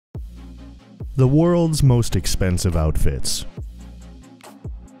The world's most expensive outfits.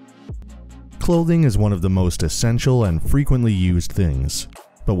 Clothing is one of the most essential and frequently used things.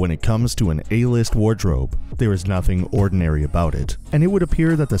 But when it comes to an A-list wardrobe, there is nothing ordinary about it, and it would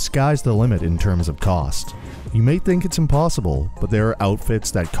appear that the sky's the limit in terms of cost. You may think it's impossible, but there are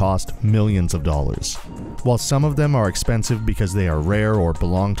outfits that cost millions of dollars. While some of them are expensive because they are rare or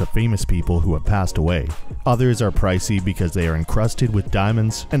belong to famous people who have passed away, others are pricey because they are encrusted with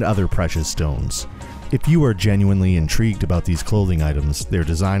diamonds and other precious stones. If you are genuinely intrigued about these clothing items, their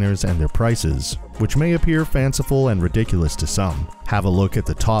designers, and their prices, which may appear fanciful and ridiculous to some, have a look at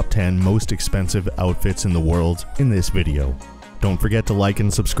the top 10 most expensive outfits in the world in this video. Don't forget to like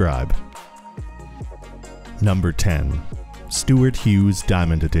and subscribe. Number 10. Stuart Hughes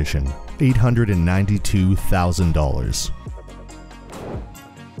Diamond Edition, $892,000.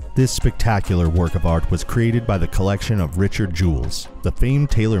 This spectacular work of art was created by the collection of Richard Jewels, the famed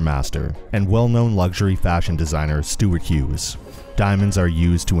tailor master and well-known luxury fashion designer Stuart Hughes. Diamonds are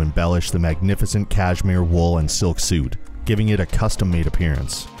used to embellish the magnificent cashmere wool and silk suit, giving it a custom-made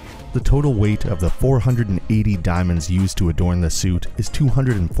appearance. The total weight of the 480 diamonds used to adorn the suit is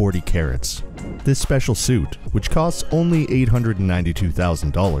 240 carats. This special suit, which costs only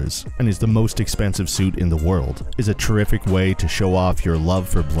 $892,000 and is the most expensive suit in the world, is a terrific way to show off your love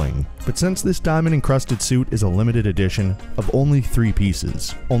for bling. But since this diamond-encrusted suit is a limited edition of only 3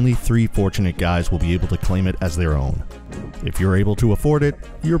 pieces, only 3 fortunate guys will be able to claim it as their own. If you're able to afford it,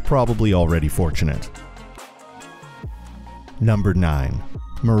 you're probably already fortunate. Number 9.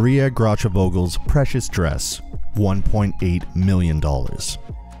 Maria Gracha-Vogel's precious dress, $1.8 million.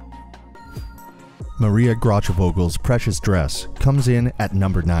 Maria Gracha-Vogel's precious dress comes in at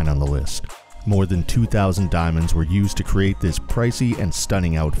number 9 on the list. More than 2,000 diamonds were used to create this pricey and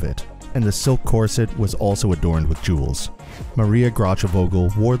stunning outfit, and the silk corset was also adorned with jewels. Maria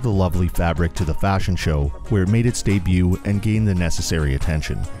Gracha-Vogel wore the lovely fabric to the fashion show, where it made its debut and gained the necessary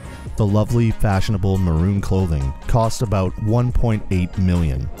attention. The lovely, fashionable maroon clothing cost about $1.8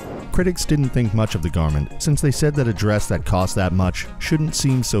 million. Critics didn't think much of the garment, since they said that a dress that cost that much shouldn't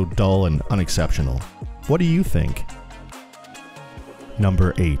seem so dull and unexceptional. What do you think?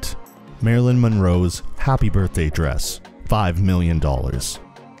 Number 8. Marilyn Monroe's Happy Birthday dress, $5 million. The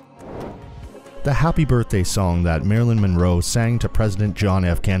Happy Birthday song that Marilyn Monroe sang to President John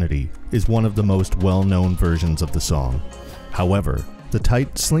F. Kennedy is one of the most well-known versions of the song. However, the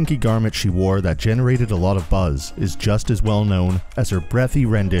tight, slinky garment she wore that generated a lot of buzz is just as well known as her breathy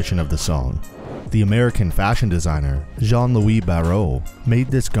rendition of the song. The American fashion designer Jean-Louis Barrault made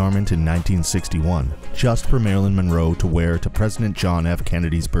this garment in 1961 just for Marilyn Monroe to wear to President John F.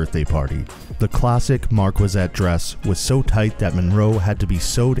 Kennedy's birthday party. The classic marquisette dress was so tight that Monroe had to be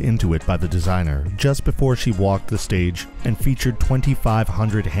sewed into it by the designer just before she walked the stage, and featured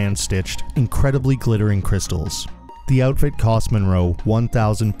 2,500 hand-stitched, incredibly glittering crystals. The outfit cost Monroe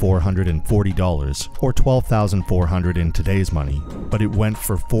 $1,440, or $12,400 in today's money, but it went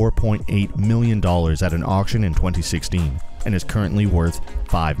for $4.8 million at an auction in 2016 and is currently worth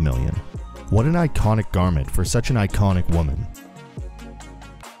 $5 million. What an iconic garment for such an iconic woman.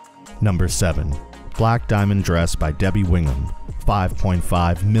 Number 7. Black Diamond Dress by Debbie Wingham,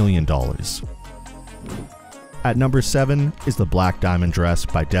 $5.5 million. At number 7 is the Black Diamond Dress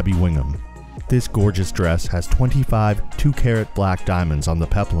by Debbie Wingham. This gorgeous dress has 25 2-carat black diamonds on the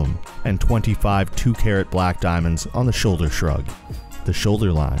peplum and 25 2-carat black diamonds on the shoulder shrug. The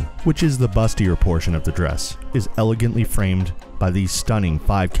shoulder line, which is the bustier portion of the dress, is elegantly framed by these stunning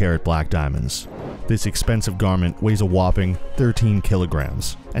 5-carat black diamonds. This expensive garment weighs a whopping 13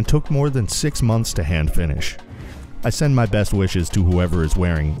 kilograms and took more than 6 months to hand finish. I send my best wishes to whoever is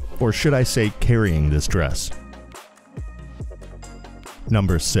wearing, or should I say carrying, this dress.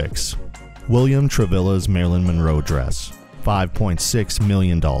 Number 6. William Trevilla's Marilyn Monroe dress, $5.6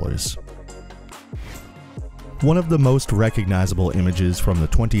 million. One of the most recognizable images from the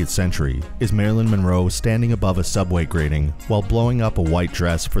 20th century is Marilyn Monroe standing above a subway grating while blowing up a white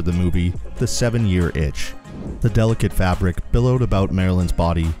dress for the movie The 7-Year Itch. The delicate fabric billowed about Marilyn's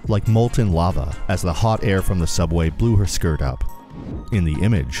body like molten lava as the hot air from the subway blew her skirt up. In the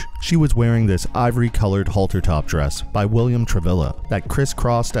image, she was wearing this ivory-colored halter-top dress by William Trevilla that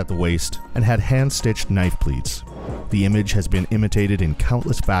crisscrossed at the waist and had hand-stitched knife pleats. The image has been imitated in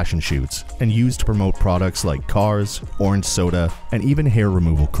countless fashion shoots and used to promote products like cars, orange soda, and even hair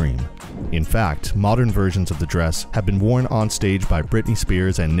removal cream. In fact, modern versions of the dress have been worn on stage by Britney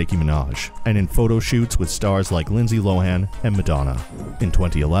Spears and Nicki Minaj, and in photo shoots with stars like Lindsay Lohan and Madonna. In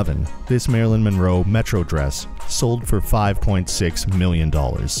 2011, this Marilyn Monroe Metro dress sold for $5.6 million.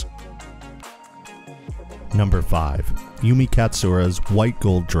 Number 5. Yumi Katsura's white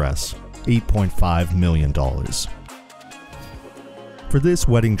gold dress, $8.5 million. For this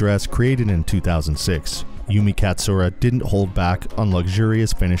wedding dress created in 2006, Yumi Katsura didn't hold back on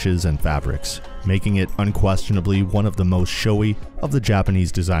luxurious finishes and fabrics, making it unquestionably one of the most showy of the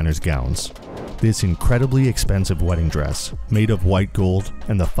Japanese designer's gowns. This incredibly expensive wedding dress, made of white gold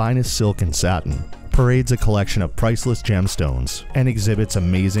and the finest silk and satin, parades a collection of priceless gemstones and exhibits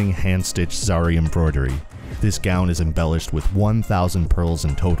amazing hand-stitched zari embroidery. This gown is embellished with 1,000 pearls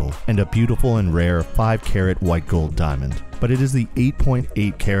in total and a beautiful and rare 5-carat white gold diamond. But it is the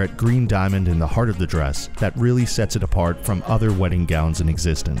 8.8-carat green diamond in the heart of the dress that really sets it apart from other wedding gowns in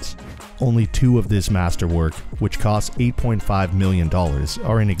existence. Only 2 of this masterwork, which cost $8.5 million,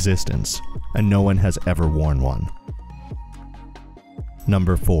 are in existence, and no one has ever worn one.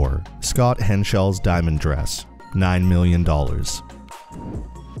 Number 4. Scott Henshall's diamond dress, $9 million.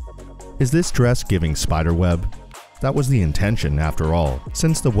 Is this dress giving spiderweb? That was the intention after all,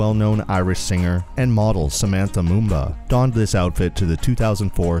 since the well-known Irish singer and model Samantha Mumba donned this outfit to the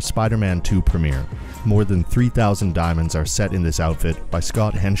 2004 Spider-Man 2 premiere. More than 3,000 diamonds are set in this outfit by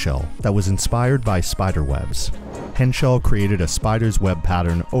Scott Henshall that was inspired by spiderwebs. Henshall created a spider's web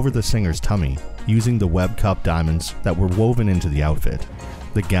pattern over the singer's tummy, using the web cup diamonds that were woven into the outfit.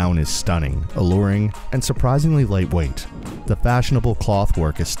 The gown is stunning, alluring, and surprisingly lightweight. The fashionable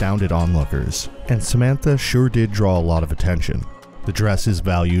clothwork astounded onlookers, and Samantha sure did draw a lot of attention. The dress is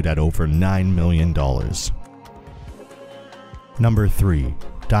valued at over $9 million. Number 3.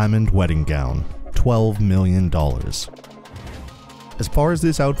 Diamond wedding gown, $12 million. As far as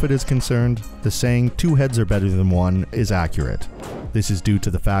this outfit is concerned, the saying "two heads are better than one" is accurate. This is due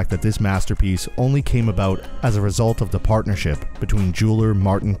to the fact that this masterpiece only came about as a result of the partnership between jeweler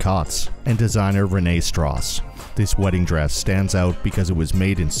Martin Kotz and designer Renee Strauss. This wedding dress stands out because it was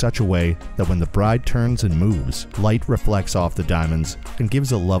made in such a way that when the bride turns and moves, light reflects off the diamonds and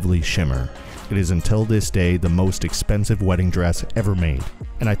gives a lovely shimmer. It is until this day the most expensive wedding dress ever made,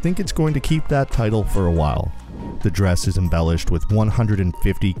 and I think it's going to keep that title for a while. The dress is embellished with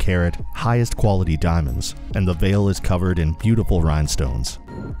 150-carat, highest quality diamonds, and the veil is covered in beautiful rhinestones.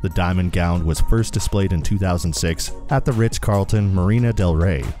 The diamond gown was first displayed in 2006 at the Ritz-Carlton Marina del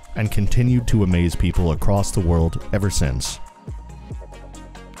Rey, and continued to amaze people across the world ever since.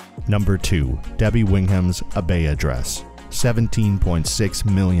 Number 2. Debbie Wingham's abaya dress, $17.6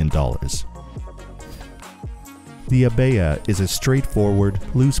 million. The abaya is a straightforward,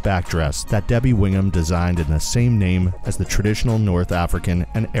 loose back dress that Debbie Wingham designed in the same name as the traditional North African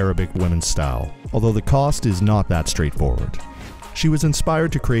and Arabic women's style, although the cost is not that straightforward. She was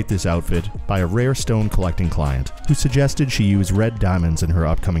inspired to create this outfit by a rare stone collecting client who suggested she use red diamonds in her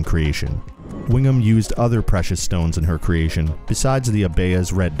upcoming creation. Wingham used other precious stones in her creation besides the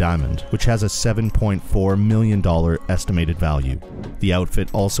abaya's red diamond, which has a $7.4 million estimated value. The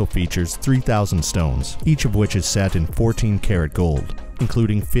outfit also features 3,000 stones, each of which is set in 14-karat gold,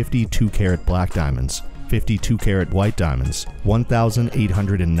 including 52-karat black diamonds, 52-karat white diamonds,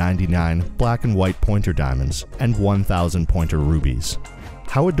 1,899 black and white pointer diamonds, and 1,000 pointer rubies.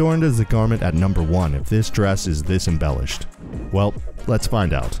 How adorned is the garment at number 1 if this dress is this embellished? Well, let's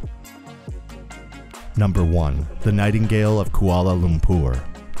find out. Number 1. The Nightingale of Kuala Lumpur,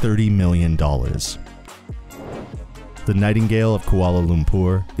 $30 million. The Nightingale of Kuala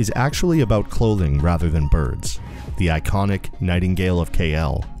Lumpur is actually about clothing rather than birds. The iconic Nightingale of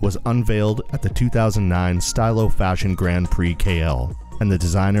KL was unveiled at the 2009 Stylo Fashion Grand Prix KL, and the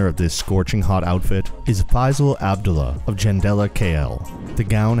designer of this scorching hot outfit is Faisal Abdullah of Jendela KL. The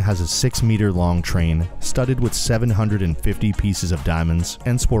gown has a 6-meter long train studded with 750 pieces of diamonds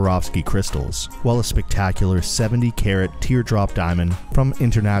and Swarovski crystals, while a spectacular 70-carat teardrop diamond from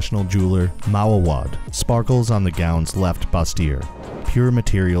international jeweler Mawawad sparkles on the gown's left bustier. Pure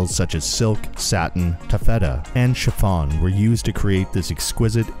materials such as silk, satin, taffeta, and chiffon were used to create this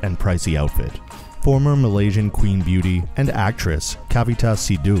exquisite and pricey outfit. Former Malaysian Queen Beauty and actress Kavita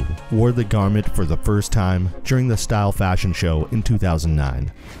Sidhu wore the garment for the first time during the Style Fashion Show in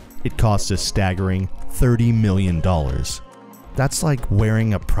 2009. It cost a staggering $30 million. That's like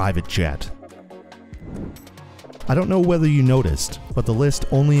wearing a private jet. I don't know whether you noticed, but the list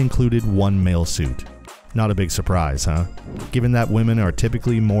only included one male suit. Not a big surprise, huh? Given that women are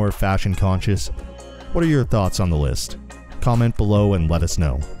typically more fashion conscious. What are your thoughts on the list? Comment below and let us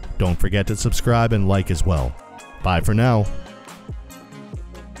know. Don't forget to subscribe and like as well. Bye for now.